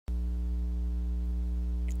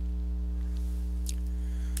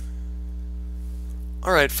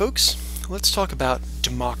Alright folks, let's talk about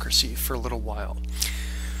democracy for a little while.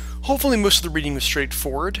 Hopefully most of the reading was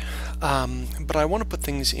straightforward, but I want to put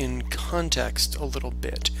things in context a little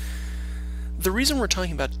bit. The reason we're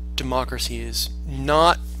talking about democracy is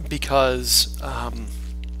not because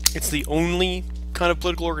it's the only kind of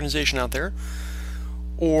political organization out there,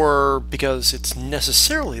 or because it's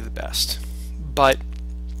necessarily the best, but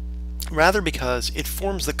rather because it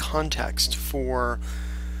forms the context for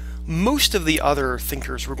most of the other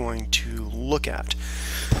thinkers we're going to look at.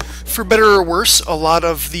 For better or worse, a lot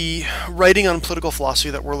of the writing on political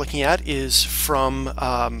philosophy that we're looking at is from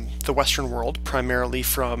the Western world, primarily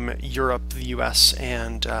from Europe, the US,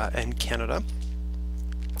 and Canada,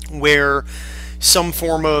 where some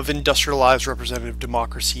form of industrialized representative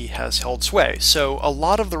democracy has held sway. So a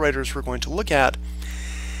lot of the writers we're going to look at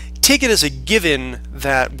take it as a given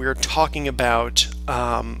that we're talking about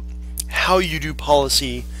how you do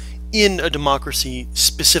policy in a democracy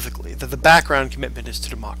specifically, that the background commitment is to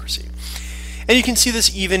democracy. And you can see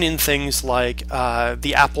this even in things like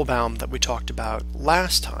the Applebaum that we talked about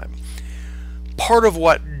last time. Part of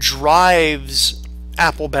what drives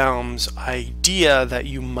Applebaum's idea that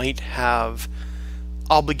you might have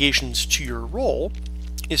obligations to your role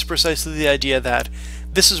is precisely the idea that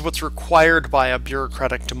this is what's required by a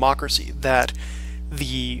bureaucratic democracy, that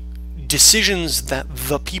the decisions that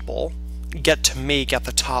the people get to make at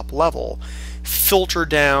the top level filter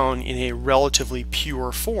down in a relatively pure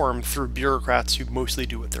form through bureaucrats who mostly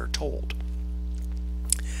do what they're told.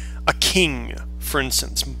 A king, for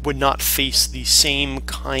instance, would not face the same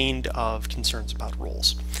kind of concerns about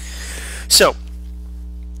roles. So,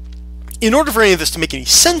 in order for any of this to make any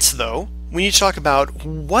sense, though, we need to talk about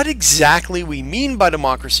what exactly we mean by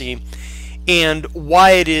democracy and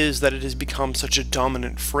why it is that it has become such a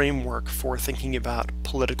dominant framework for thinking about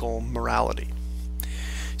political morality.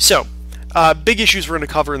 So, big issues we're going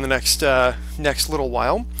to cover in the next little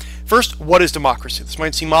while. First, what is democracy? This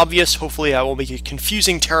might seem obvious. Hopefully I will make it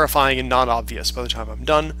confusing, terrifying, and not obvious by the time I'm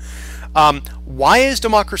done. Why is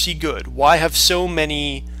democracy good? Why have so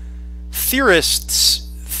many theorists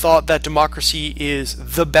thought that democracy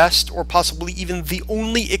is the best or possibly even the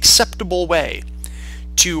only acceptable way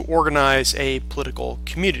to organize a political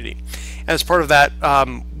community? And as part of that,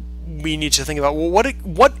 we need to think about, well,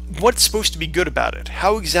 what's supposed to be good about it?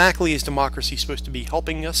 How exactly is democracy supposed to be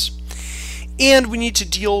helping us? And we need to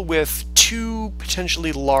deal with two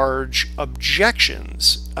potentially large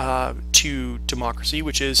objections to democracy,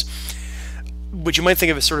 which you might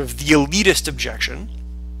think of as sort of the elitist objection,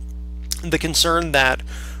 the concern that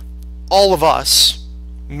all of us,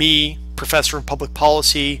 me, professor of public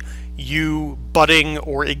policy, you, budding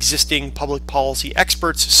or existing public policy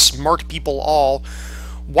experts, smart people all,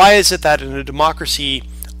 why is it that in a democracy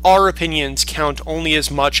our opinions count only as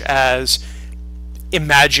much as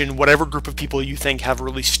imagine whatever group of people you think have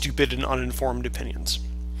really stupid and uninformed opinions?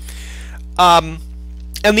 And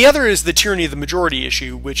the other is the tyranny of the majority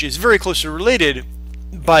issue, which is very closely related,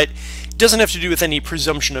 but doesn't have to do with any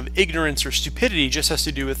presumption of ignorance or stupidity, just has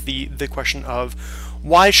to do with the question of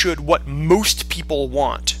why should what most people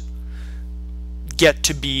want get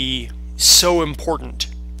to be so important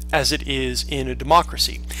as it is in a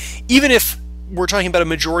democracy. Even if we're talking about a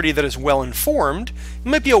majority that is well-informed, it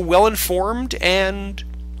might be a well-informed and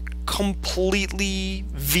completely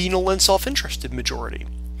venal and self-interested majority.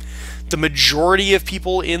 The majority of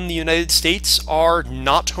people in the United States are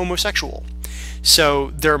not homosexual.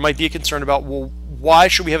 So there might be a concern about, well, why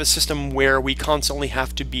should we have a system where we constantly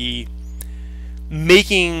have to be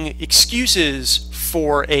making excuses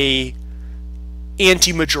for a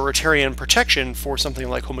anti-majoritarian protection for something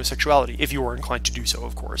like homosexuality, if you are inclined to do so,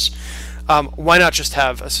 of course. Why not just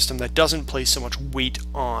have a system that doesn't place so much weight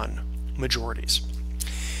on majorities?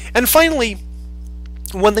 And finally,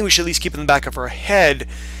 one thing we should at least keep in the back of our head,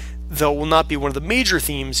 though will not be one of the major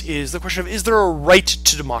themes, is the question of, is there a right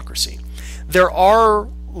to democracy? There are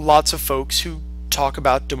lots of folks who talk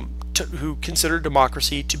about who consider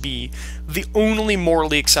democracy to be the only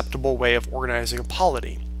morally acceptable way of organizing a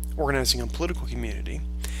polity, organizing a political community.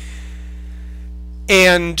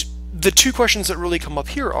 And the two questions that really come up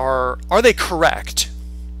here are they correct?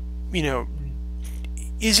 You know,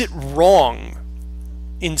 is it wrong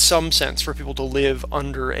in some sense for people to live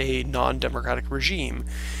under a non-democratic regime?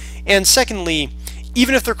 And secondly,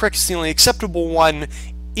 even if they're correct, it's the only acceptable one,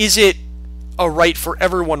 is it a right for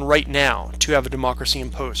everyone right now to have a democracy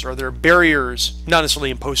imposed? Or are there barriers, not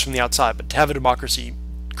necessarily imposed from the outside, but to have a democracy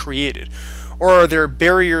created? Or are there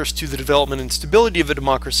barriers to the development and stability of a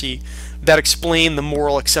democracy that explain the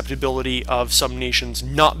moral acceptability of some nations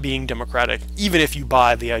not being democratic, even if you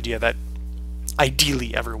buy the idea that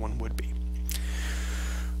ideally everyone would be?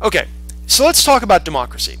 Okay, so let's talk about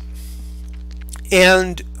democracy.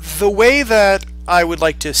 And the way that I would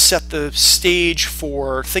like to set the stage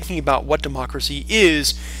for thinking about what democracy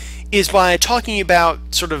is by talking about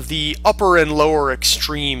sort of the upper and lower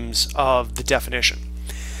extremes of the definition.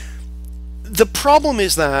 The problem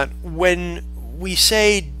is that when we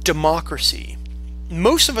say democracy,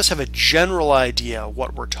 most of us have a general idea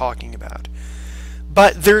what we're talking about,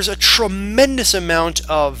 but there's a tremendous amount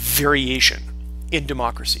of variation in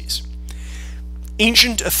democracies.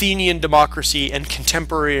 Ancient Athenian democracy and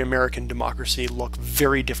contemporary American democracy look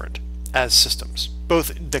very different as systems,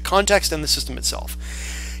 both the context and the system itself.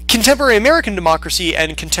 Contemporary American democracy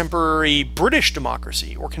and contemporary British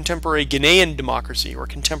democracy, or contemporary Ghanaian democracy, or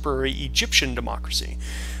contemporary Egyptian democracy,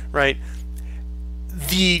 right?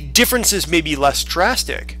 The differences may be less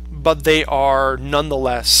drastic, but they are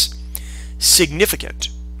nonetheless significant.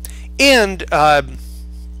 And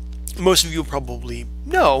most of you probably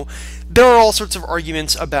know, there are all sorts of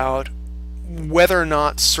arguments about whether or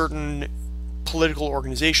not certain political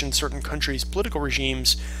organizations, certain countries' political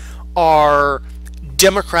regimes are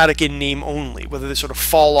democratic in name only, whether they sort of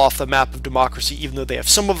fall off the map of democracy even though they have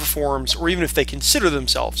some of the forms, or even if they consider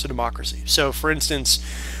themselves a democracy. So, for instance,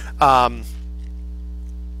 the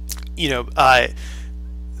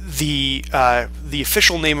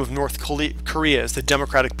official name of North Korea is the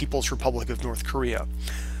Democratic People's Republic of North Korea.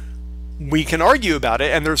 We can argue about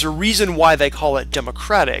it, and there's a reason why they call it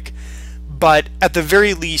democratic, but at the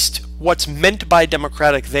very least, what's meant by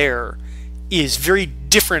democratic there is very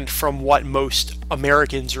different from what most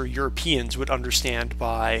Americans or Europeans would understand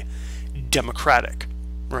by democratic,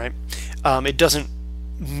 right? It doesn't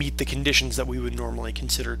meet the conditions that we would normally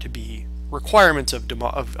consider to be requirements of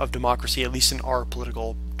democracy, at least in our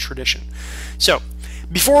political tradition. So,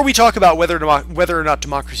 before we talk about whether or not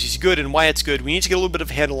democracy is good and why it's good, we need to get a little bit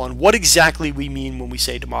of a handle on what exactly we mean when we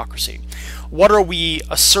say democracy. What are we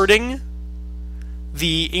asserting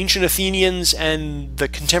the ancient Athenians and the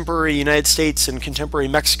contemporary United States and contemporary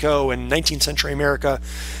Mexico and 19th century America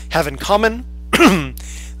have in common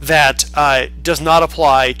that does not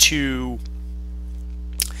apply to,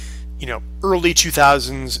 early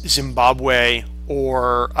 2000s Zimbabwe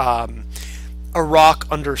or Iraq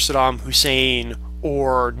under Saddam Hussein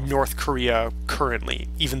or North Korea currently,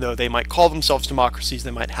 even though they might call themselves democracies,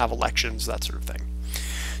 they might have elections, that sort of thing.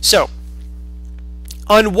 So,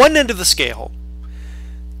 on one end of the scale,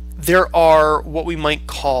 there are what we might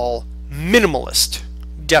call minimalist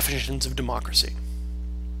definitions of democracy.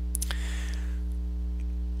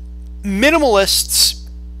 Minimalists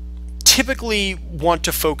typically want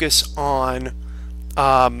to focus on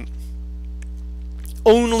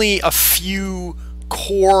only a few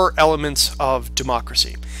core elements of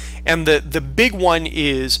democracy. And the big one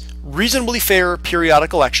is reasonably fair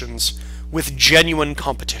periodic elections with genuine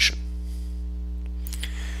competition.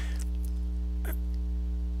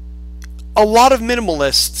 A lot of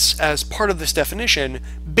minimalists, as part of this definition,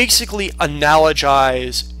 basically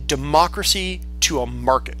analogize democracy to a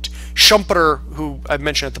market. Schumpeter, who I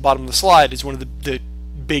mentioned at the bottom of the slide, is one of the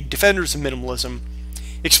big defenders of minimalism,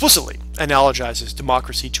 explicitly analogizes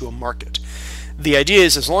democracy to a market. The idea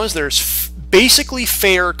is, as long as there's basically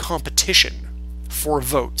fair competition for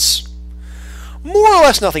votes, more or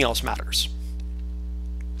less nothing else matters.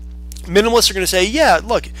 Minimalists are going to say, yeah,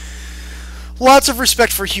 look, lots of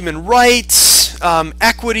respect for human rights,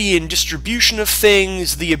 equity in distribution of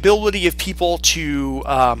things, the ability of people to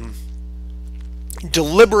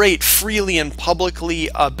deliberate freely and publicly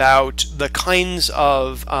about the kinds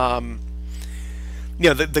of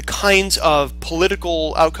the kinds of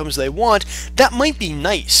political outcomes they want. That might be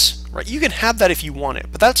nice, right? You can have that if you want it,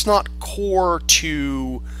 but that's not core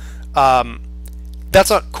to the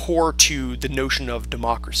notion of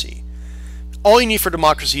democracy. All you need for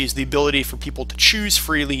democracy is the ability for people to choose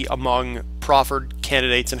freely among proffered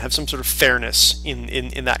candidates and have some sort of fairness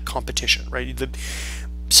in that competition, right?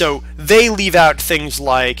 So they leave out things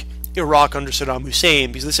like Iraq under Saddam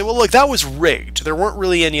Hussein because they say, well, look, that was rigged. There weren't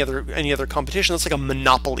really any other competition. That's like a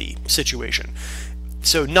monopoly situation.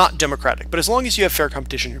 So not democratic. But as long as you have fair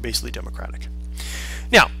competition, you're basically democratic.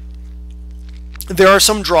 Now, there are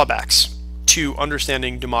some drawbacks to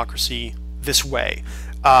understanding democracy this way.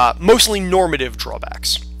 Mostly normative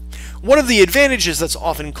drawbacks. One of the advantages that's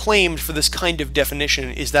often claimed for this kind of definition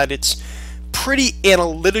is that it's pretty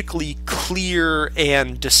analytically clear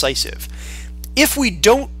and decisive. If we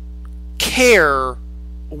don't care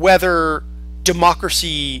whether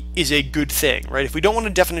democracy is a good thing, right? If we don't want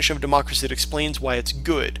a definition of democracy that explains why it's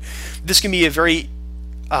good, this can be a very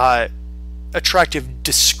attractive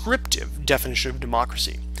descriptive definition of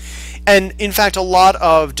democracy. And in fact, a lot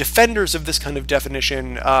of defenders of this kind of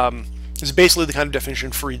definition is basically the kind of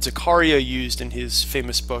definition Fareed Zakaria used in his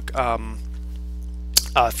famous book,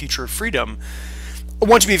 Future of Freedom,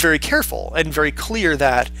 want to be very careful and very clear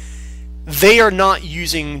that they are not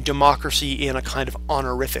using democracy in a kind of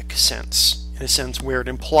honorific sense, in a sense where it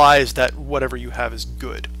implies that whatever you have is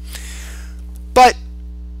good. But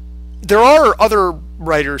there are other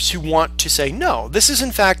writers who want to say, no, this is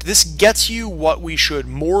in fact, this gets you what we should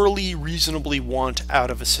morally reasonably want out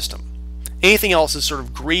of a system. Anything else is sort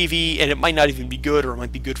of gravy, and it might not even be good, or it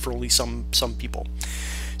might be good for only some people.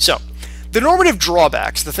 So, the normative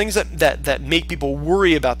drawbacks, the things that make people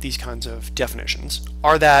worry about these kinds of definitions,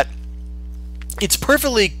 are that it's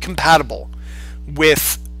perfectly compatible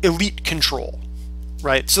with elite control,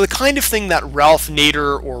 right? So the kind of thing that Ralph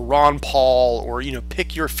Nader or Ron Paul or,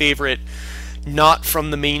 pick your favorite not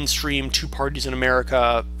from the mainstream two parties in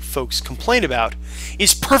America folks complain about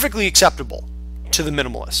is perfectly acceptable to the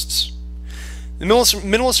minimalists. The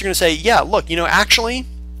minimalists are going to say, yeah, look, actually,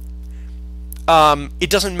 it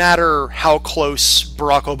doesn't matter how close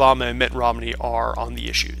Barack Obama and Mitt Romney are on the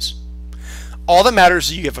issues. All that matters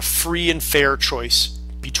is you have a free and fair choice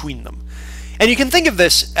between them. And you can think of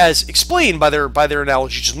this as explained by their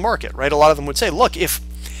analogy to the market, right? A lot of them would say, look, if,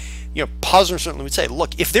 Posner certainly would say,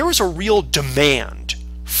 look, if there was a real demand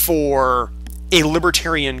for a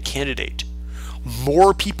libertarian candidate,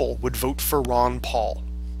 more people would vote for Ron Paul.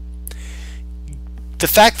 The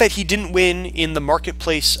fact that he didn't win in the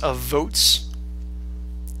marketplace of votes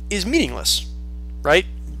is meaningless, right?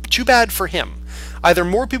 Too bad for him. Either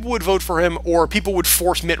more people would vote for him, or people would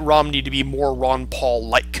force Mitt Romney to be more Ron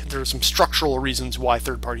Paul-like. There are some structural reasons why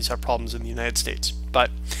third parties have problems in the United States,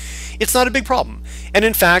 but it's not a big problem. And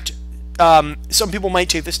in fact, some people might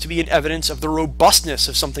take this to be an evidence of the robustness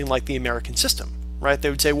of something like the American system, right?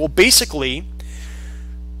 They would say, well, basically,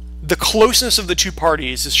 the closeness of the two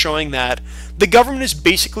parties is showing that the government is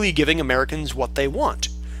basically giving Americans what they want.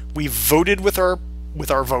 We've voted with our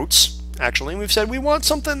votes, actually, and we've said we want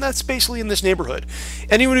something that's basically in this neighborhood.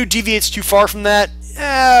 Anyone who deviates too far from that,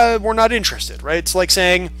 we're not interested, right? It's like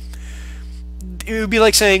saying, it would be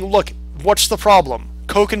like saying, look, what's the problem?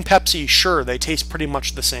 Coke and Pepsi, sure, they taste pretty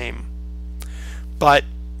much the same. But,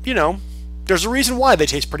 there's a reason why they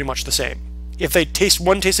taste pretty much the same. If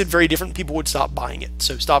one tasted very different, people would stop buying it,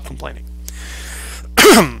 so stop complaining.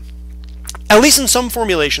 At least in some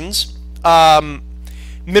formulations,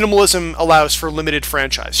 minimalism allows for limited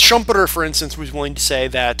franchise. Schumpeter, for instance, was willing to say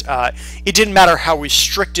that it didn't matter how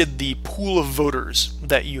restricted the pool of voters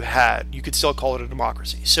that you had, you could still call it a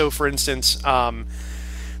democracy. So, for instance,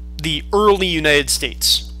 the early United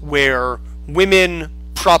States, where women,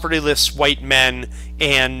 propertyless white men,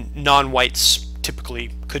 and non-whites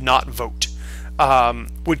typically could not vote,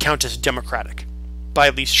 would count as democratic, by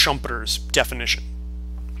at least Schumpeter's definition.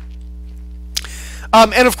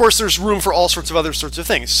 And of course, there's room for all sorts of other sorts of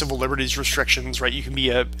things. Civil liberties restrictions, right? You can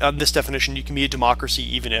be on this definition, you can be a democracy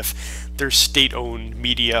even if there's state-owned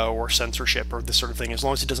media or censorship or this sort of thing, as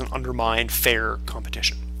long as it doesn't undermine fair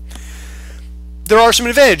competition. There are some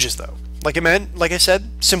advantages, though. Like I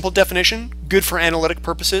said, simple definition, good for analytic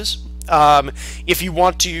purposes. If you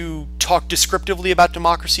want to talk descriptively about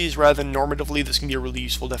democracies rather than normatively, this can be a really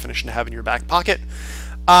useful definition to have in your back pocket.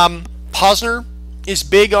 Posner is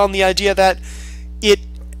big on the idea that it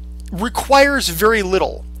requires very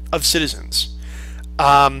little of citizens.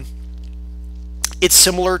 It's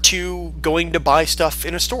similar to going to buy stuff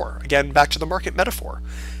in a store. Again, back to the market metaphor.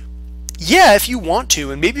 Yeah, if you want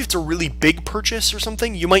to, and maybe if it's a really big purchase or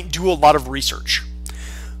something, you might do a lot of research.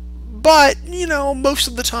 But, most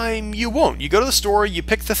of the time you won't. You go to the store, you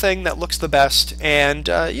pick the thing that looks the best, and,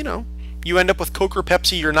 you end up with Coke or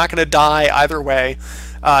Pepsi. You're not going to die either way.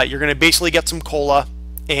 You're going to basically get some cola,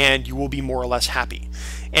 and you will be more or less happy.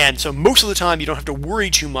 And so most of the time you don't have to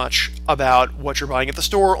worry too much about what you're buying at the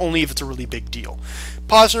store, only if it's a really big deal.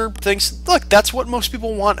 Posner thinks, look, that's what most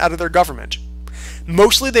people want out of their government.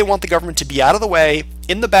 Mostly they want the government to be out of the way,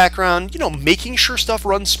 in the background, making sure stuff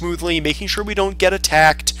runs smoothly, making sure we don't get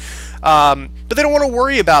attacked. But they don't want to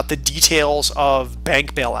worry about the details of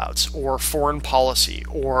bank bailouts, or foreign policy,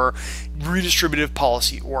 or redistributive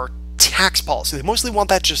policy, or tax policy. They mostly want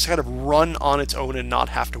that just kind of run on its own and not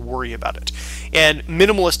have to worry about it. And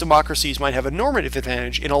minimalist democracies might have a normative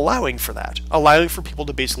advantage in allowing for that, allowing for people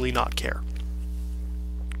to basically not care.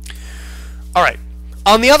 All right.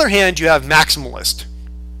 On the other hand, you have maximalist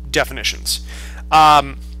definitions.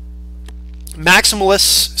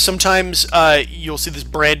 Maximalists, sometimes you'll see this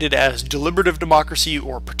branded as deliberative democracy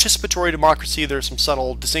or participatory democracy. There's some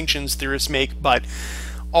subtle distinctions theorists make, but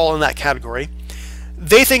all in that category.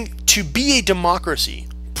 They think to be a democracy,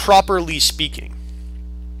 properly speaking,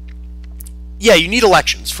 yeah, you need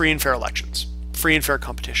elections, free and fair elections, free and fair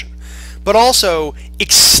competition, but also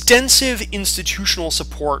extensive institutional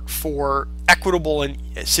support for equitable and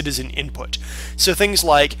citizen input. So things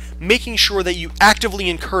like making sure that you actively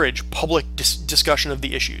encourage public discussion of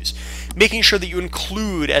the issues, making sure that you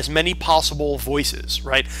include as many possible voices,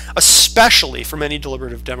 right? Especially for many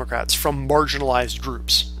deliberative Democrats from marginalized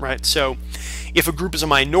groups, right? So if a group is a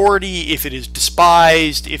minority, if it is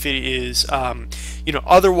despised, if it is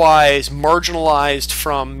otherwise marginalized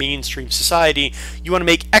from mainstream society, you want to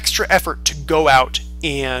make extra effort to go out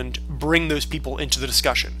and bring those people into the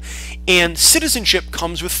discussion. And citizenship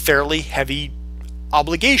comes with fairly heavy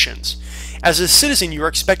obligations. As a citizen, you are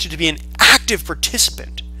expected to be an active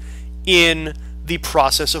participant in the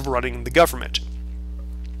process of running the government.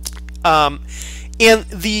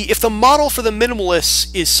 If the model for the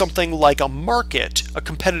minimalists is something like a market, a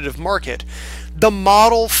competitive market, the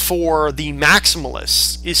model for the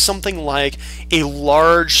maximalists is something like a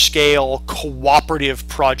large-scale cooperative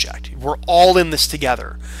project. We're all in this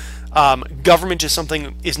together. Government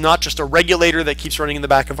is not just a regulator that keeps running in the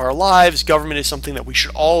back of our lives. Government is something that we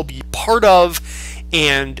should all be part of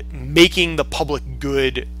and making the public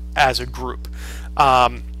good as a group.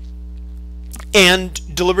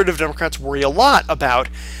 And deliberative Democrats worry a lot about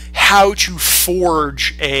how to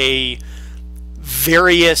forge a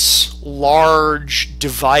various large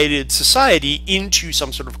divided society into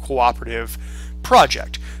some sort of cooperative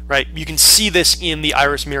project, right? You can see this in the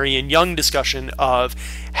Iris Marion Young discussion of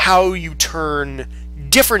how you turn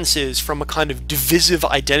differences from a kind of divisive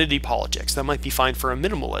identity politics that might be fine for a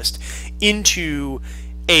minimalist into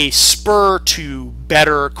a spur to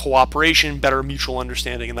better cooperation, better mutual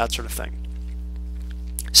understanding, and that sort of thing.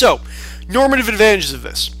 So, normative advantages of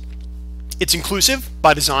this. It's inclusive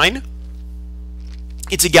by design.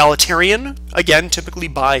 It's egalitarian, again, typically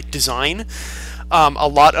by design. A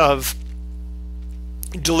lot of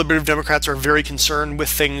deliberative Democrats are very concerned with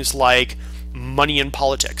things like money in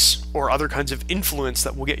politics or other kinds of influence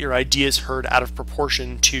that will get your ideas heard out of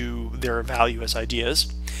proportion to their value as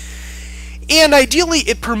ideas. And ideally,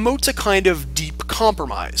 it promotes a kind of deep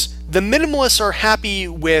compromise. The minimalists are happy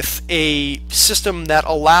with a system that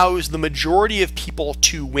allows the majority of people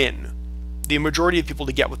to win, the majority of people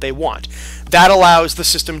to get what they want. That allows the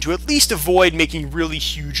system to at least avoid making really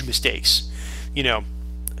huge mistakes.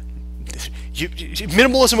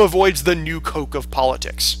 Minimalism avoids the new Coke of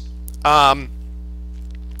politics. But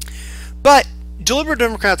deliberative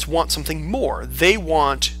Democrats want something more. They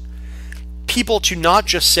want people to not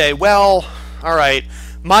just say, well, all right,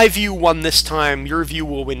 my view won this time, your view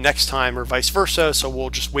will win next time, or vice versa, so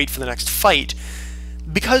we'll just wait for the next fight.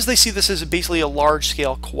 Because they see this as basically a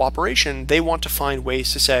large-scale cooperation, they want to find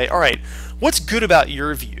ways to say, all right, what's good about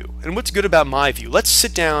your view, and what's good about my view? Let's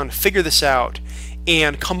sit down, figure this out,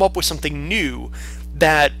 and come up with something new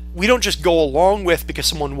that we don't just go along with because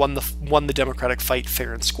someone won the democratic fight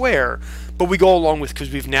fair and square, but we go along with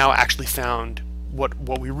because we've now actually found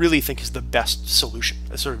what we really think is the best solution,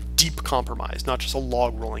 a sort of deep compromise, not just a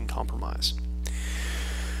log-rolling compromise.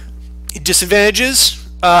 Disadvantages,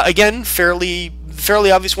 again, fairly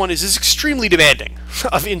obvious one is extremely demanding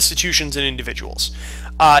of institutions and individuals.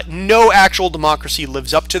 No actual democracy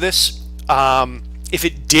lives up to this. If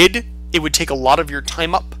it did, it would take a lot of your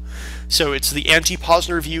time up. So it's the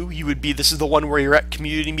anti-Posner view. This is the one where you're at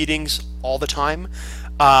community meetings all the time.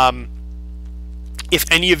 If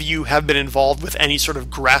any of you have been involved with any sort of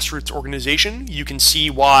grassroots organization, you can see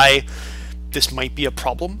why this might be a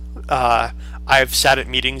problem. I've sat at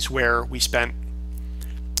meetings where we spent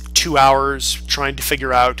 2 hours trying to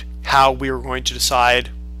figure out how we were going to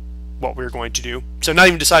decide what we were going to do. So not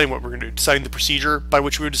even deciding what we're going to do, deciding the procedure by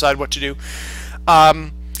which we would decide what to do.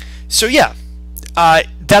 So yeah,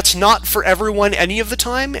 that's not for everyone any of the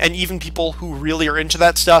time, and even people who really are into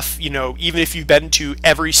that stuff, even if you've been to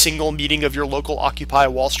every single meeting of your local Occupy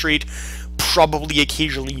Wall Street, probably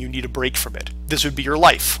occasionally you need a break from it. This would be your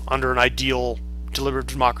life under an ideal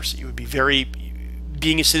deliberative democracy. It would be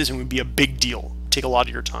being a citizen would be a big deal, take a lot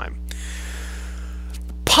of your time.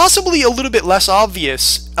 Possibly a little bit less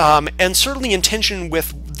obvious, and certainly in tension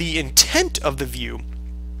with the intent of the view,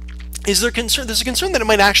 there's a concern that it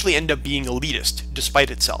might actually end up being elitist, despite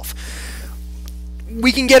itself.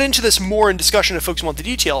 We can get into this more in discussion if folks want the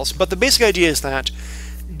details, but the basic idea is that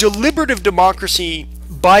deliberative democracy,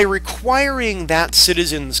 by requiring that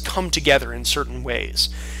citizens come together in certain ways,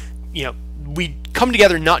 we come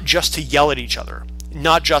together not just to yell at each other,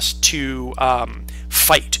 not just to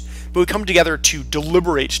fight, but we come together to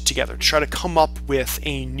deliberate together, to try to come up with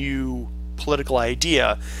a new political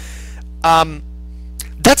idea.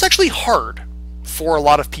 That's actually hard for a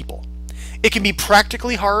lot of people. It can be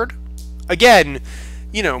practically hard. Again,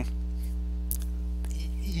 you know,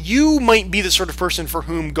 you might be the sort of person for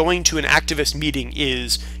whom going to an activist meeting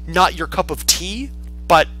is not your cup of tea,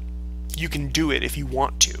 but you can do it if you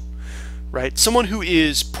want to, right? Someone who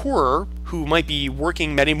is poorer, who might be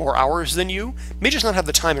working many more hours than you, may just not have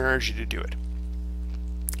the time and energy to do it.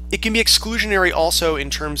 It can be exclusionary also in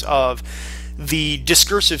terms of the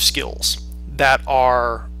discursive skills that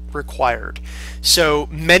are required. So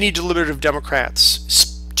many deliberative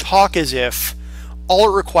Democrats talk as if all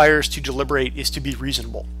it requires to deliberate is to be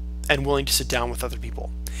reasonable and willing to sit down with other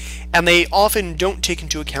people. And they often don't take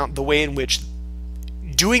into account the way in which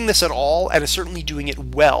doing this at all, and certainly doing it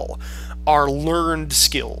well, are learned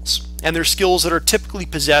skills. And they're skills that are typically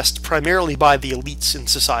possessed primarily by the elites in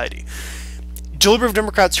society. Deliberative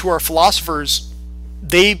Democrats who are philosophers,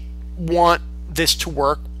 they want this to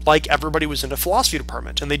work like everybody was in a philosophy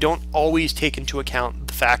department, and they don't always take into account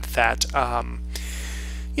the fact that,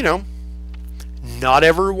 you know, not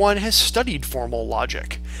everyone has studied formal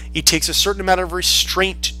logic. It takes a certain amount of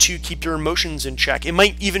restraint to keep your emotions in check. It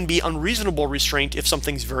might even be unreasonable restraint if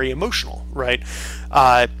something's very emotional, right?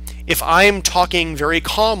 If I'm talking very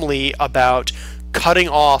calmly about cutting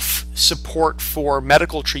off support for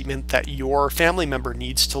medical treatment that your family member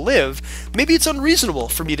needs to live, maybe it's unreasonable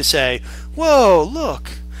for me to say, whoa, look,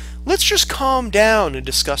 let's just calm down and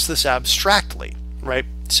discuss this abstractly, right?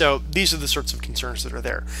 So these are the sorts of concerns that are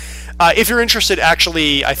there. If you're interested,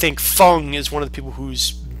 actually, I think Fung is one of the people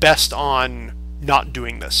who's best on not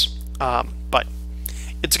doing this. But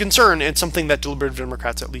it's a concern, and something that deliberative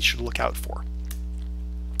Democrats at least should look out for.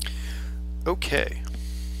 Okay.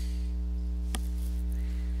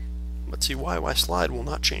 Let's see why my slide will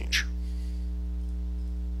not change.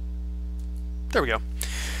 There we go.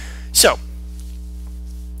 So,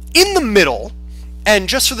 in the middle, and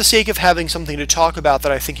just for the sake of having something to talk about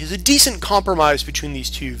that I think is a decent compromise between these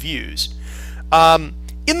two views,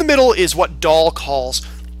 in the middle is what Dahl calls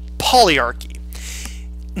polyarchy.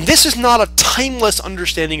 This is not a timeless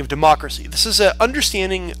understanding of democracy. This is an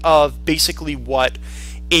understanding of basically what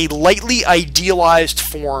a lightly idealized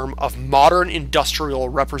form of modern industrial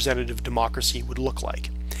representative democracy would look like.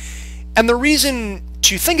 And the reason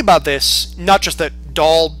to think about this, not just that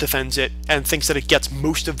Dahl defends it and thinks that it gets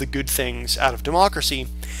most of the good things out of democracy,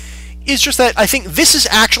 is just that I think this is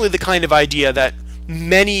actually the kind of idea that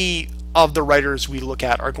many of the writers we look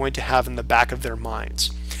at are going to have in the back of their minds.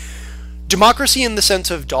 Democracy, in the sense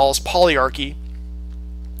of Dahl's polyarchy,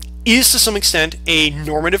 is to some extent a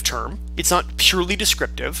normative term. It's not purely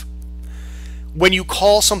descriptive. When you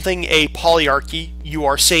call something a polyarchy, you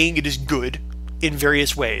are saying it is good in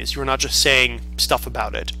various ways. You're not just saying stuff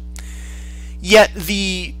about it. Yet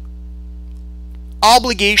the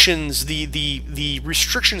obligations, the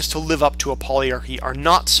restrictions to live up to a polyarchy are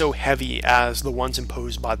not so heavy as the ones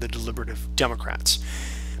imposed by the deliberative Democrats.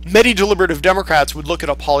 Many deliberative Democrats would look at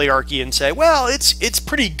a polyarchy and say, well, it's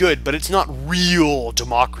pretty good, but it's not real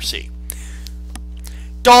democracy.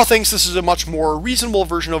 Dahl thinks this is a much more reasonable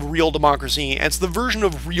version of real democracy, and it's the version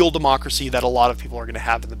of real democracy that a lot of people are going to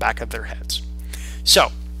have in the back of their heads.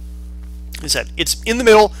 So, as I said, it's in the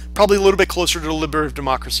middle, probably a little bit closer to deliberative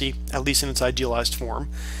democracy, at least in its idealized form.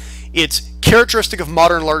 It's characteristic of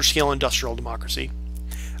modern large-scale industrial democracy.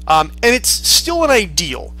 And it's still an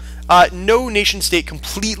ideal. No nation-state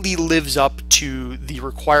completely lives up to the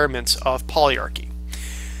requirements of polyarchy.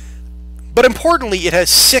 But importantly, it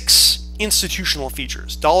has 6 institutional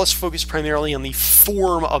features. Dahl is focused primarily on the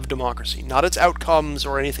form of democracy, not its outcomes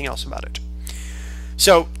or anything else about it.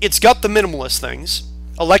 So it's got the minimalist things: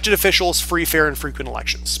 elected officials, free, fair, and frequent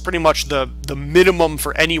elections. Pretty much the minimum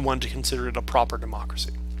for anyone to consider it a proper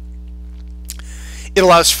democracy. It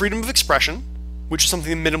allows freedom of expression, which is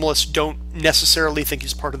something the minimalists don't necessarily think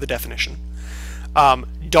is part of the definition.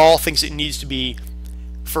 Dahl thinks it needs to be,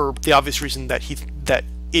 for the obvious reason that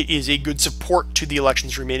it is a good support to the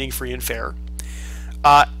elections remaining free and fair.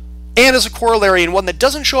 And as a corollary, and one that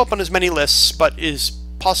doesn't show up on as many lists, but is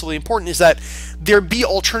possibly important, is that there be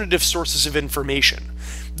alternative sources of information.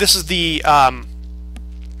 This is the,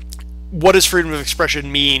 what does freedom of expression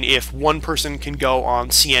mean if one person can go on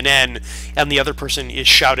CNN and the other person is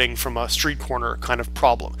shouting from a street corner kind of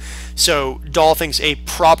problem. So Dahl thinks a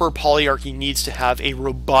proper polyarchy needs to have a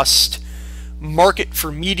robust market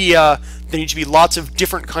for media. There need to be lots of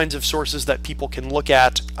different kinds of sources that people can look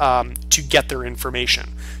at to get their information.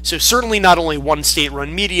 So certainly not only one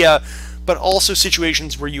state-run media, but also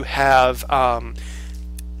situations where you have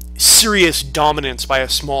serious dominance by a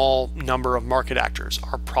small number of market actors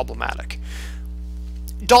are problematic.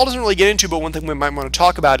 Dahl doesn't really get into, but one thing we might want to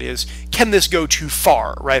talk about is, can this go too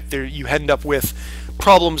far, right? There you end up with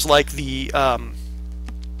problems like the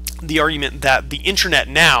argument that the internet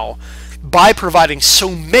now, by providing so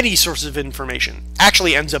many sources of information,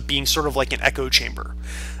 actually ends up being sort of like an echo chamber.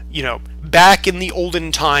 You know, back in the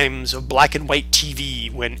olden times of black and white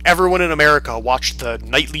TV, when everyone in America watched the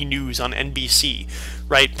nightly news on NBC,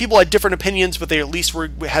 right? People had different opinions, but they at least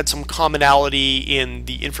had some commonality in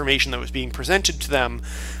the information that was being presented to them.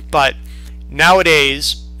 But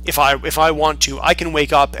nowadays, if I want to, I can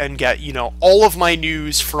wake up and get, you know, all of my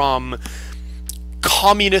news from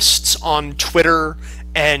communists on Twitter,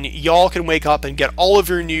 and y'all can wake up and get all of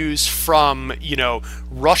your news from, you know,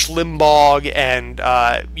 Rush Limbaugh and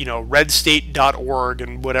you know, redstate.org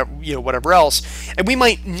and whatever, you know, whatever else, and we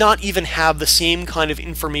might not even have the same kind of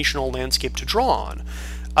informational landscape to draw on.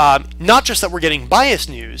 Not just that we're getting biased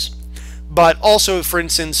news, but also, for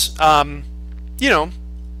instance, you know,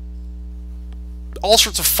 all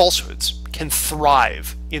sorts of falsehoods can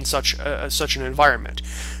thrive in such an environment,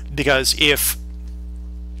 because if,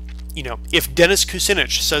 you know, if Dennis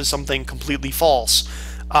Kucinich says something completely false,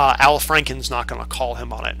 Al Franken's not going to call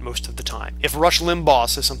him on it most of the time. If Rush Limbaugh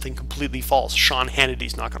says something completely false, Sean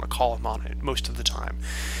Hannity's not going to call him on it most of the time.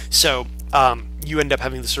 So you end up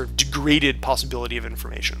having this sort of degraded possibility of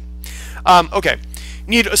information. Okay, you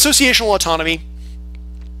need associational autonomy.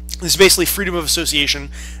 This is basically freedom of association.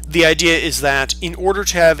 The idea is that in order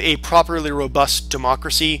to have a properly robust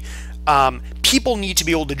democracy, people need to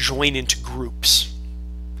be able to join into groups.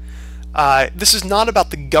 This is not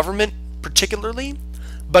about the government particularly,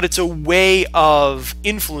 but it's a way of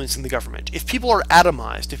influencing the government. If people are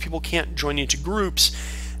atomized, if people can't join into groups,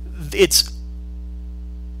 they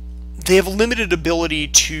have limited ability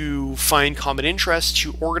to find common interests,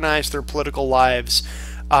 to organize their political lives,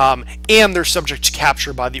 and they're subject to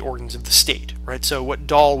capture by the organs of the state, right? So what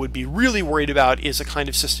Dahl would be really worried about is a kind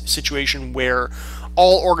of situation where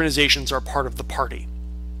all organizations are part of the party,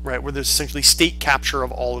 right, where there's essentially state capture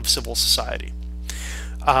of all of civil society.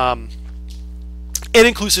 And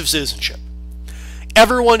inclusive citizenship.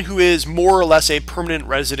 Everyone who is more or less a permanent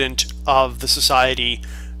resident of the society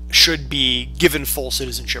should be given full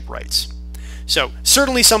citizenship rights. So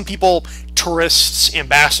certainly some people, tourists,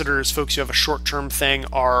 ambassadors, folks who have a short-term thing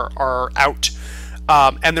are out.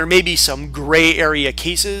 And there may be some gray area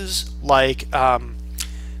cases, like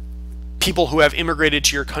people who have immigrated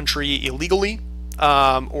to your country illegally,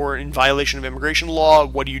 or in violation of immigration law.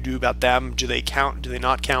 What do you do about them? Do they count? Do they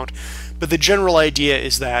not count? But the general idea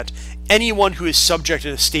is that anyone who is subject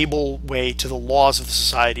in a stable way to the laws of the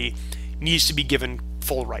society needs to be given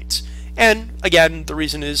full rights. And again, the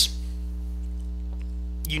reason is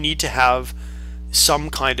you need to have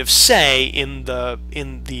some kind of say in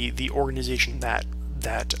the organization that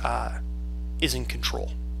is in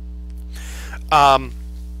control.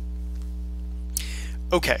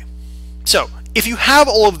 Okay, so if you have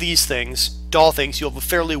all of these things, Dahl thinks you'll have a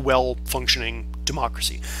fairly well-functioning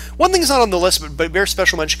democracy. One thing that's not on the list, but bears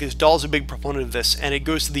special mention because Dahl's a big proponent of this, and it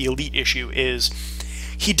goes to the elite issue, is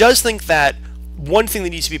he does think that one thing that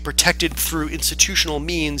needs to be protected through institutional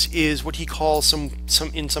means is what he calls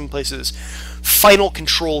in some places final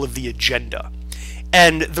control of the agenda.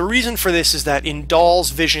 And the reason for this is that in Dahl's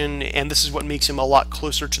vision, and this is what makes him a lot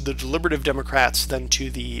closer to the deliberative Democrats than to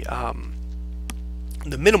the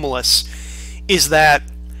minimalists, is that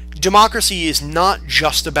democracy is not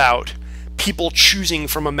just about people choosing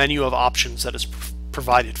from a menu of options that is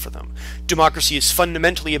provided for them. Democracy is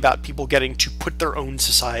fundamentally about people getting to put their own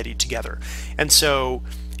society together. And so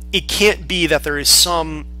it can't be that there is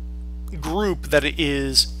some group that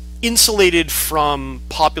is insulated from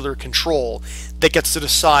popular control that gets to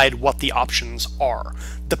decide what the options are.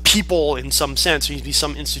 The people, in some sense, there needs to be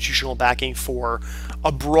some institutional backing for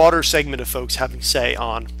a broader segment of folks having say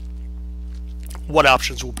on what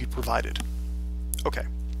options will be provided. Okay.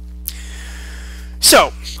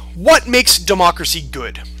 So, what makes democracy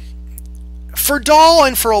good? For Dahl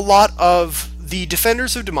and for a lot of the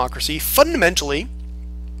defenders of democracy, fundamentally,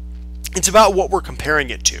 it's about what we're comparing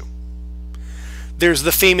it to. There's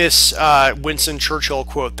the famous Winston Churchill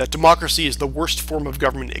quote that democracy is the worst form of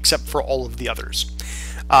government except for all of the others.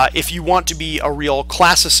 If you want to be a real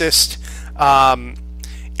classicist,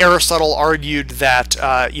 Aristotle argued that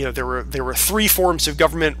there were three forms of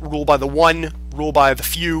government: rule by the one, rule by the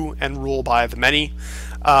few, and rule by the many.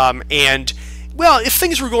 And well, if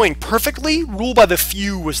things were going perfectly, rule by the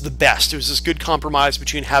few was the best. It was this good compromise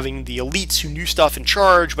between having the elites who knew stuff in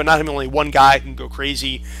charge, but not having only one guy who can go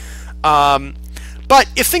crazy. But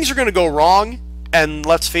if things are going to go wrong, and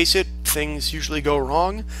let's face it, things usually go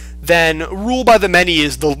wrong, then rule by the many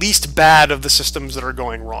is the least bad of the systems that are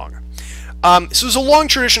going wrong. So there's a long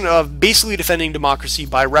tradition of basically defending democracy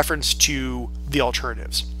by reference to the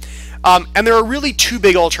alternatives. And there are really two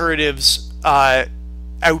big alternatives out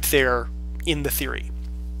there in the theory.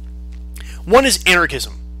 One is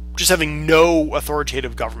anarchism, just having no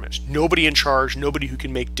authoritative government, nobody in charge, nobody who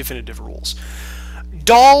can make definitive rules.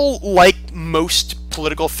 Dahl, like most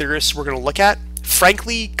political theorists we're going to look at,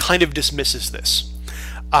 frankly kind of dismisses this.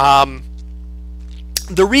 The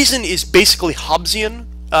reason is basically Hobbesian.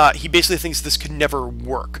 He basically thinks this could never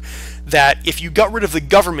work. That if you got rid of the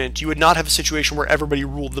government, you would not have a situation where everybody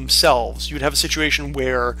ruled themselves. You would have a situation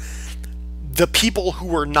where the people who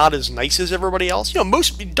were not as nice as everybody else,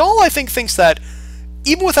 Dahl, I think, thinks that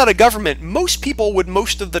even without a government, most people would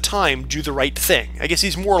most of the time do the right thing. I guess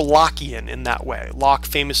he's more Lockean in that way. Locke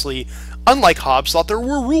famously, unlike Hobbes, thought there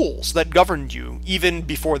were rules that governed you even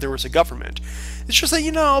before there was a government. It's just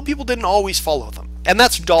that, people didn't always follow them. And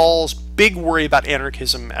that's Dahl's big worry about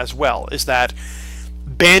anarchism as well, is that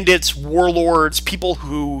bandits, warlords, people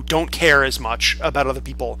who don't care as much about other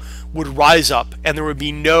people would rise up, and there would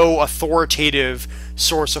be no authoritative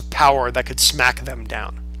source of power that could smack them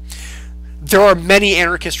down. There are many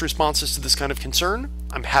anarchist responses to this kind of concern.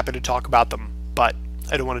 I'm happy to talk about them, but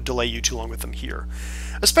I don't want to delay you too long with them here.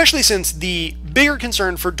 Especially since the bigger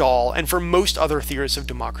concern for Dahl, and for most other theorists of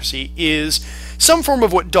democracy, is some form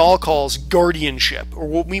of what Dahl calls guardianship, or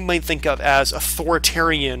what we might think of as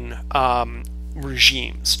authoritarian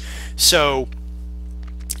regimes. So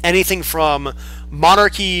anything from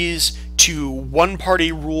monarchies to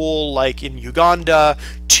one-party rule, like in Uganda,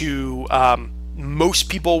 to most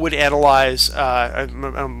people would analyze,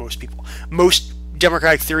 most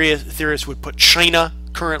democratic theorists would put China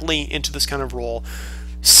currently into this kind of role.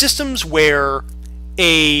 Systems where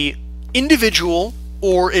a individual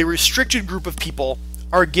or a restricted group of people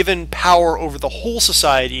are given power over the whole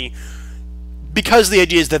society because the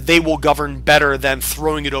idea is that they will govern better than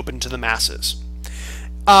throwing it open to the masses.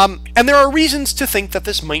 And there are reasons to think that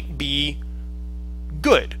this might be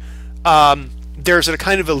good. There's a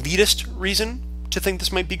kind of elitist reason to think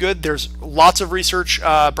this might be good. There's lots of research.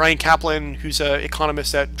 Brian Kaplan, who's an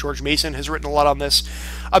economist at George Mason, has written a lot on this,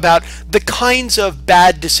 about the kinds of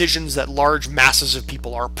bad decisions that large masses of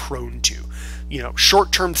people are prone to.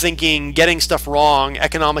 Short-term thinking, getting stuff wrong,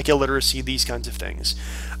 economic illiteracy, these kinds of things.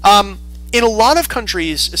 In a lot of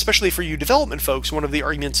countries, especially for you development folks, one of the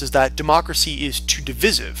arguments is that democracy is too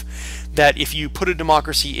divisive. That if you put a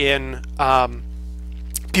democracy in,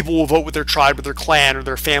 people will vote with their tribe or their clan or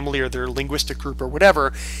their family or their linguistic group or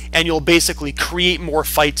whatever, and you'll basically create more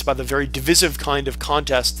fights by the very divisive kind of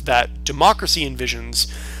contest that democracy envisions,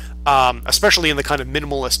 especially in the kind of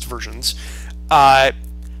minimalist versions.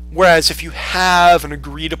 Whereas if you have an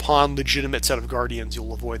agreed upon legitimate set of guardians,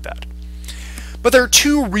 you'll avoid that. But there are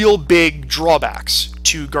two real big drawbacks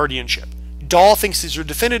to guardianship. Dahl thinks these are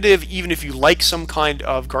definitive. Even if you like some kind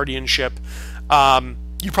of guardianship,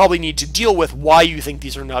 you probably need to deal with why you think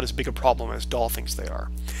these are not as big a problem as Dahl thinks they are.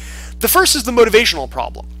 The first is the motivational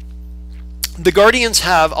problem. The guardians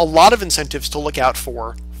have a lot of incentives to look out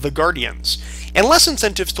for the guardians, and less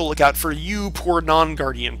incentives to look out for you poor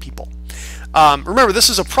non-guardian people. Remember, this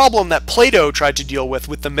is a problem that Plato tried to deal with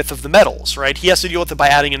the myth of the metals, right? He has to deal with it by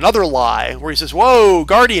adding another lie, where he says, whoa,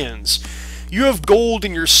 guardians, you have gold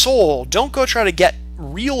in your soul. Don't go try to get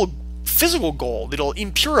real physical gold. It'll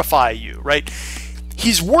impurify you, right?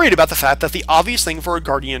 He's worried about the fact that the obvious thing for a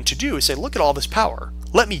guardian to do is say, look at all this power.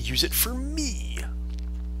 Let me use it for me.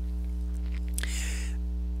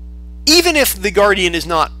 Even if the guardian is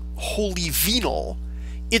not wholly venal,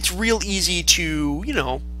 it's real easy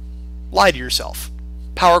to, lie to yourself.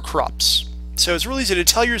 Power corrupts. So it's really easy to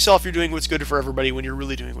tell yourself you're doing what's good for everybody when you're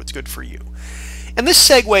really doing what's good for you. And this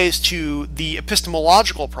segues to the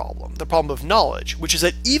epistemological problem, the problem of knowledge, which is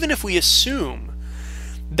that even if we assume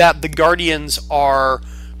that the guardians are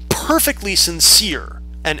perfectly sincere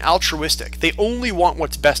and altruistic, they only want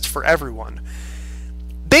what's best for everyone,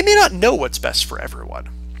 they may not know what's best for everyone.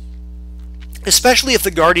 Especially if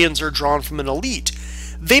the guardians are drawn from an elite,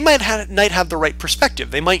 they might have the right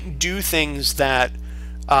perspective. They might do things that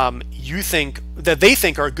they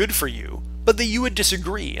think are good for you, but that you would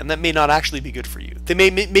disagree, and that may not actually be good for you. They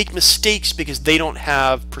may make mistakes because they don't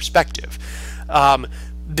have perspective.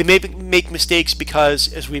 They may make mistakes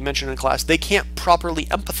because, as we mentioned in class, they can't properly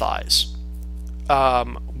empathize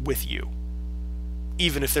with you.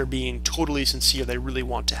 Even if they're being totally sincere, they really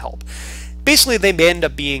want to help. Basically, they may end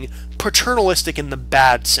up being paternalistic in the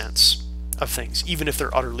bad sense of things, even if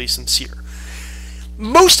they're utterly sincere.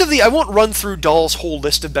 Most of the, I won't run through Dahl's whole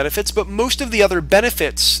list of benefits, but most of the other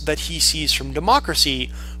benefits that he sees from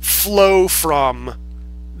democracy flow from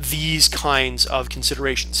these kinds of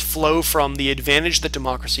considerations, flow from the advantage that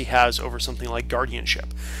democracy has over something like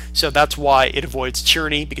guardianship. So that's why it avoids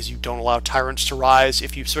tyranny, because you don't allow tyrants to rise,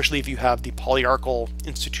 especially if you have the polyarchal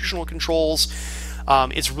institutional controls.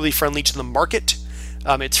 It's really friendly to the market.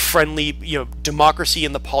 It's friendly, democracy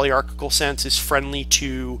in the polyarchical sense is friendly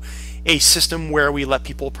to a system where we let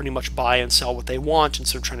people pretty much buy and sell what they want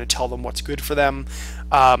instead of trying to tell them what's good for them.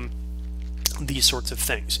 These sorts of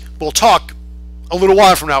things. We'll talk a little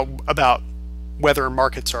while from now about whether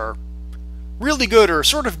markets are really good or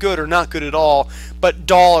sort of good or not good at all, but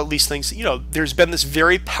Dahl at least thinks, there's been this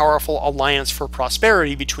very powerful alliance for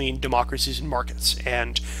prosperity between democracies and markets,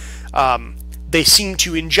 and they seem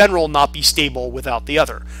to, in general, not be stable without the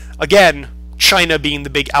other. Again, China being the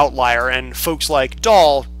big outlier, and folks like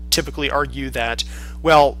Dahl typically argue that,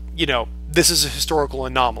 well, this is a historical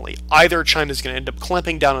anomaly. Either China's going to end up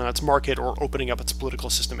clamping down on its market or opening up its political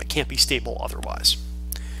system. It can't be stable otherwise.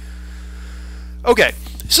 Okay,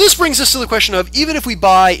 so this brings us to the question of, even if we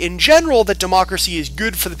buy in general that democracy is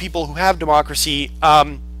good for the people who have democracy,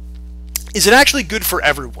 is it actually good for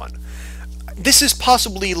everyone? This is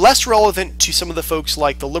possibly less relevant to some of the folks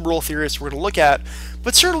like the liberal theorists we're going to look at,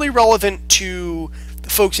 but certainly relevant to the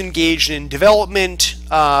folks engaged in development,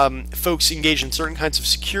 folks engaged in certain kinds of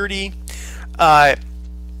security,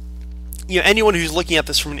 anyone who's looking at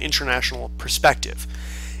this from an international perspective.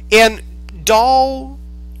 And Dahl,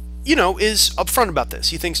 is upfront about this.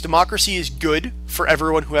 He thinks democracy is good for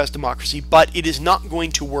everyone who has democracy, but it is not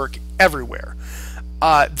going to work everywhere.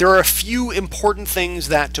 There are a few important things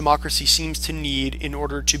that democracy seems to need in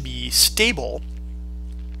order to be stable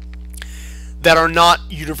that are not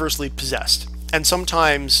universally possessed. And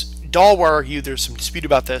sometimes, Dahl will argue, there's some dispute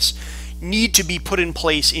about this, need to be put in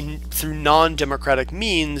place through non-democratic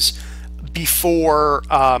means before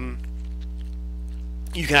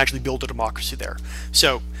you can actually build a democracy there.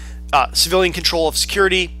 So, civilian control of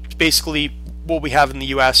security, basically what we have in the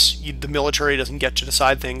US, the military doesn't get to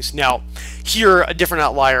decide things. Now, here, a different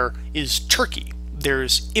outlier is Turkey.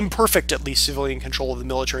 There's imperfect, at least, civilian control of the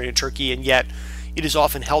military in Turkey, and yet it is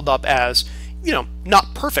often held up as,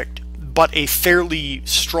 not perfect, but a fairly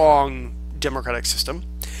strong democratic system.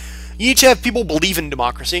 You need to have people believe in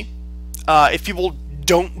democracy. If people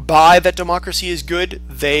don't buy that democracy is good,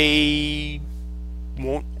 they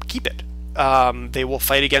won't keep it. They will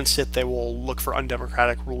fight against it. They will look for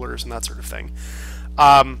undemocratic rulers and that sort of thing.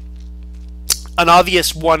 An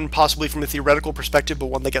obvious one, possibly from a theoretical perspective, but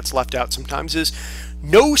one that gets left out sometimes, is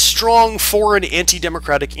no strong foreign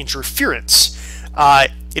anti-democratic interference.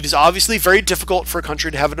 It is obviously very difficult for a country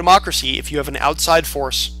to have a democracy if you have an outside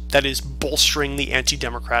force that is bolstering the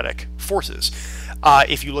anti-democratic forces.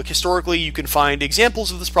 If you look historically, you can find examples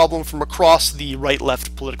of this problem from across the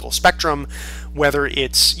right-left political spectrum, whether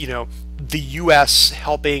it's, the U.S.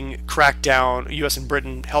 helping crack down, U.S. and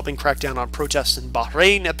Britain helping crack down on protests in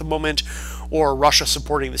Bahrain at the moment, or Russia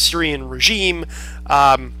supporting the Syrian regime.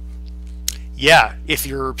 Yeah, if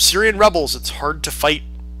you're Syrian rebels, it's hard to fight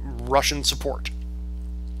Russian support.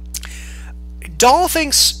 Dahl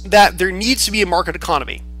thinks that there needs to be a market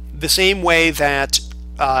economy, the same way that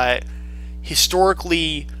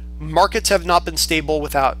historically markets have not been stable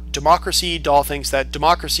without democracy. Dahl thinks that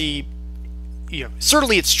democracy,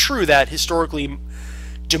 certainly it's true that historically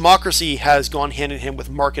democracy has gone hand in hand with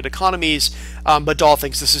market economies, but Dahl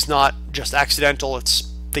thinks this is not just accidental,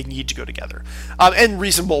 they need to go together. And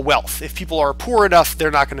reasonable wealth. If people are poor enough,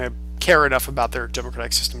 they're not going to care enough about their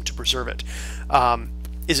democratic system to preserve it,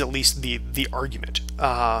 is at least the argument.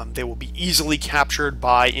 They will be easily captured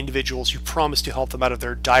by individuals who promise to help them out of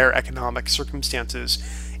their dire economic circumstances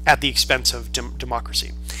at the expense of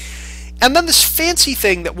democracy. And then this fancy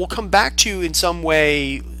thing that we'll come back to in some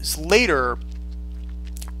ways later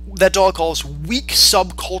that Dahl calls weak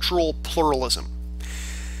subcultural pluralism.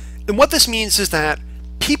 And what this means is that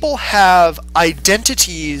people have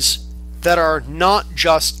identities that are not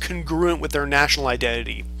just congruent with their national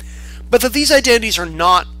identity, but that these identities are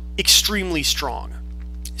not extremely strong.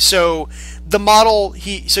 So the model,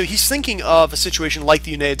 he's thinking of a situation like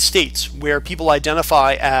the United States, where people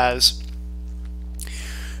identify as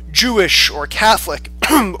Jewish or Catholic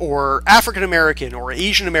or African American or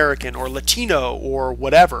Asian American or Latino or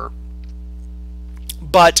whatever,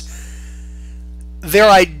 but their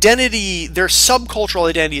identity, their subcultural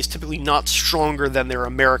identity, is typically not stronger than their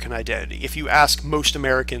American identity. If you ask most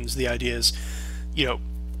Americans, the idea is,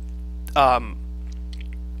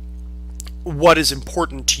 what is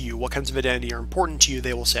important to you? What kinds of identity are important to you?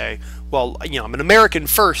 They will say, well, I'm an American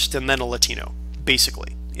first and then a Latino.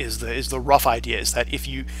 basically, is the rough idea, is that if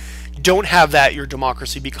you don't have that, your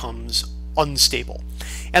democracy becomes unstable.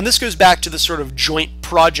 And this goes back to the sort of joint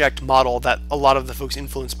project model that a lot of the folks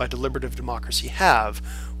influenced by deliberative democracy have,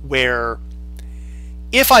 where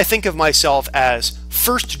if I think of myself as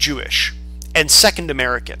first Jewish and second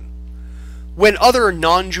American, when other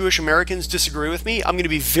non-Jewish Americans disagree with me, I'm going to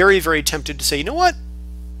be very, very tempted to say, you know what?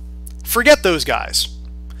 Forget those guys.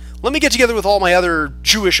 Let me get together with all my other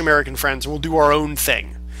Jewish American friends and we'll do our own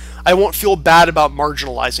thing. I won't feel bad about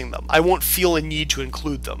marginalizing them. I won't feel a need to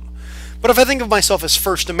include them. But if I think of myself as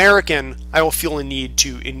first American, I will feel a need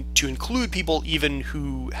to include people even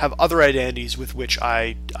who have other identities with which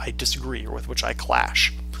I disagree or with which I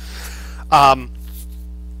clash.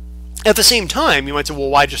 At the same time, you might say,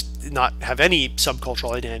 well, why just not have any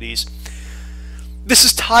subcultural identities? This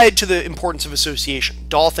is tied to the importance of association.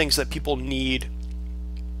 Dahl thinks that people need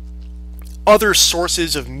other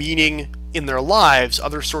sources of meaning in their lives,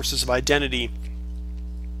 other sources of identity.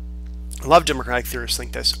 A lot of democratic theorists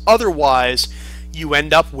think this. Otherwise, you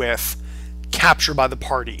end up with capture by the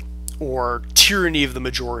party or tyranny of the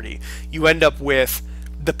majority. You end up with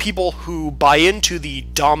the people who buy into the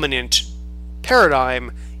dominant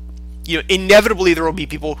paradigm. You know, inevitably there will be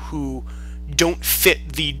people who don't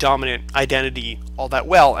fit the dominant identity all that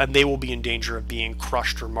well, and they will be in danger of being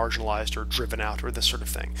crushed or marginalized or driven out or this sort of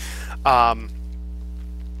thing.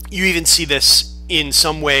 You even see this in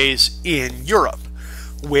some ways in Europe,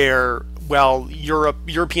 where, while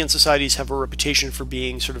European societies have a reputation for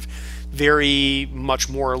being sort of very much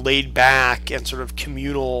more laid back and sort of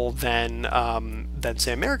communal than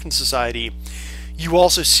say American society, you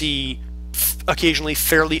also see occasionally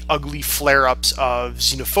fairly ugly flare-ups of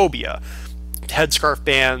xenophobia, headscarf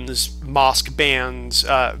bans, mosque bans,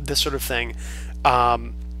 this sort of thing,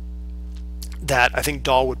 that I think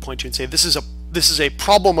Dahl would point to and say this is a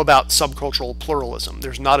problem about subcultural pluralism.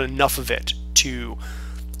 There's not enough of it to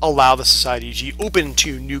allow the society to be open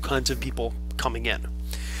to new kinds of people coming in.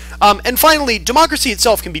 And finally, democracy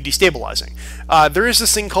itself can be destabilizing. There is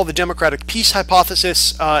this thing called the democratic peace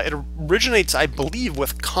hypothesis. It originates, I believe,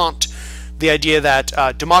 with Kant, the idea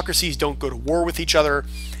that democracies don't go to war with each other.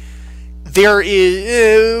 There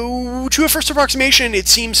is, to a first approximation, it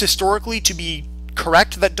seems historically to be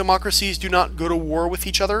correct that democracies do not go to war with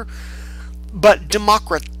each other, but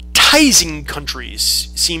democratizing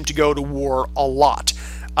countries seem to go to war a lot.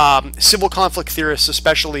 Civil conflict theorists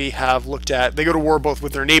especially have looked at, they go to war both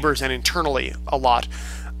with their neighbors and internally a lot.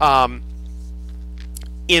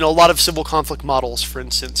 In a lot of civil conflict models, for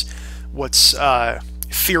instance, what's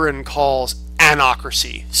Fearon calls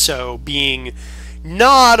anocracy, so being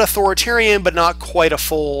not authoritarian but not quite a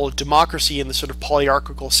full democracy in the sort of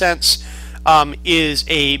polyarchical sense, is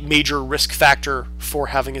a major risk factor for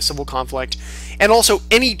having a civil conflict. And also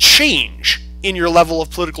any change in your level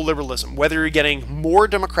of political liberalism, whether you're getting more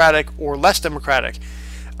democratic or less democratic,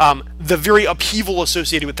 the very upheaval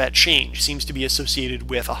associated with that change seems to be associated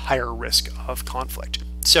with a higher risk of conflict.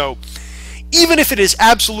 So even if it is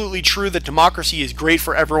absolutely true that democracy is great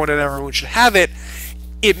for everyone and everyone should have it,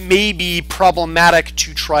 it may be problematic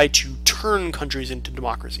to try to turn countries into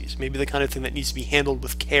democracies. Maybe the kind of thing that needs to be handled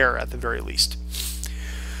with care at the very least.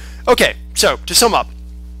 Okay, so to sum up,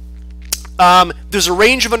 there's a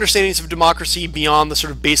range of understandings of democracy beyond the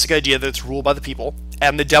sort of basic idea that it's ruled by the people,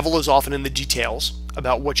 and the devil is often in the details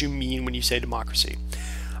about what you mean when you say democracy.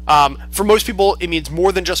 For most people, it means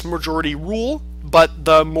more than just majority rule, but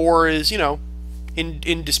the more is, you know,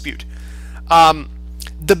 in dispute.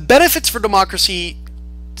 The benefits for democracy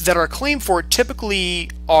that are claimed for it typically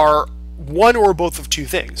are one or both of two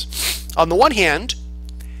things. On the one hand,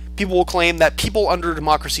 people will claim that people under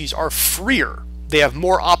democracies are freer. They have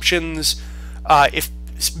more options. If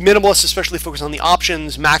minimalists especially focus on the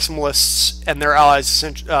options, maximalists and their allies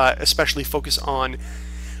especially focus on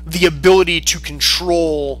the ability to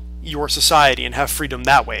control your society and have freedom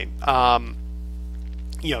that way.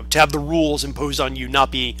 You know, to have the rules imposed on you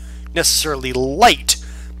not be necessarily light,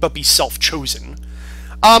 but be self-chosen.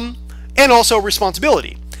 And also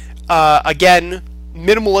responsibility. Again,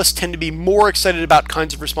 minimalists tend to be more excited about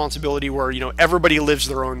kinds of responsibility where, you know, everybody lives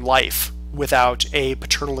their own life without a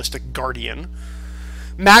paternalistic guardian.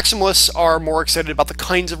 Maximalists are more excited about the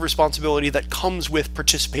kinds of responsibility that comes with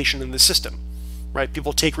participation in the system, right?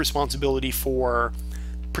 People take responsibility for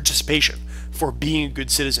participation, for being a good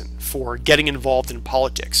citizen, for getting involved in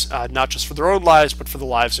politics, not just for their own lives, but for the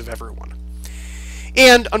lives of everyone.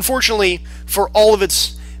 And unfortunately, for all of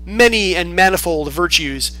its many and manifold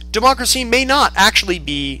virtues, democracy may not actually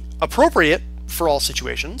be appropriate for all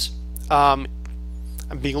situations. I'm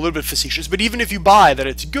being a little bit facetious, but even if you buy that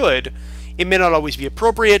it's good, it may not always be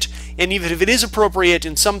appropriate, and even if it is appropriate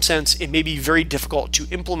in some sense, it may be very difficult to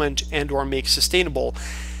implement and or make sustainable,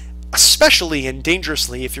 especially and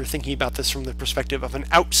dangerously if you're thinking about this from the perspective of an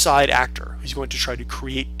outside actor who's going to try to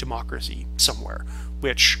create democracy somewhere,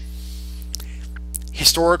 which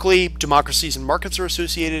historically democracies and markets are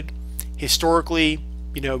associated. Historically,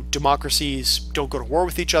 democracies don't go to war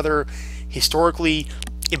with each other. Historically,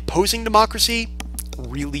 imposing democracy,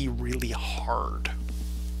 really, really hard.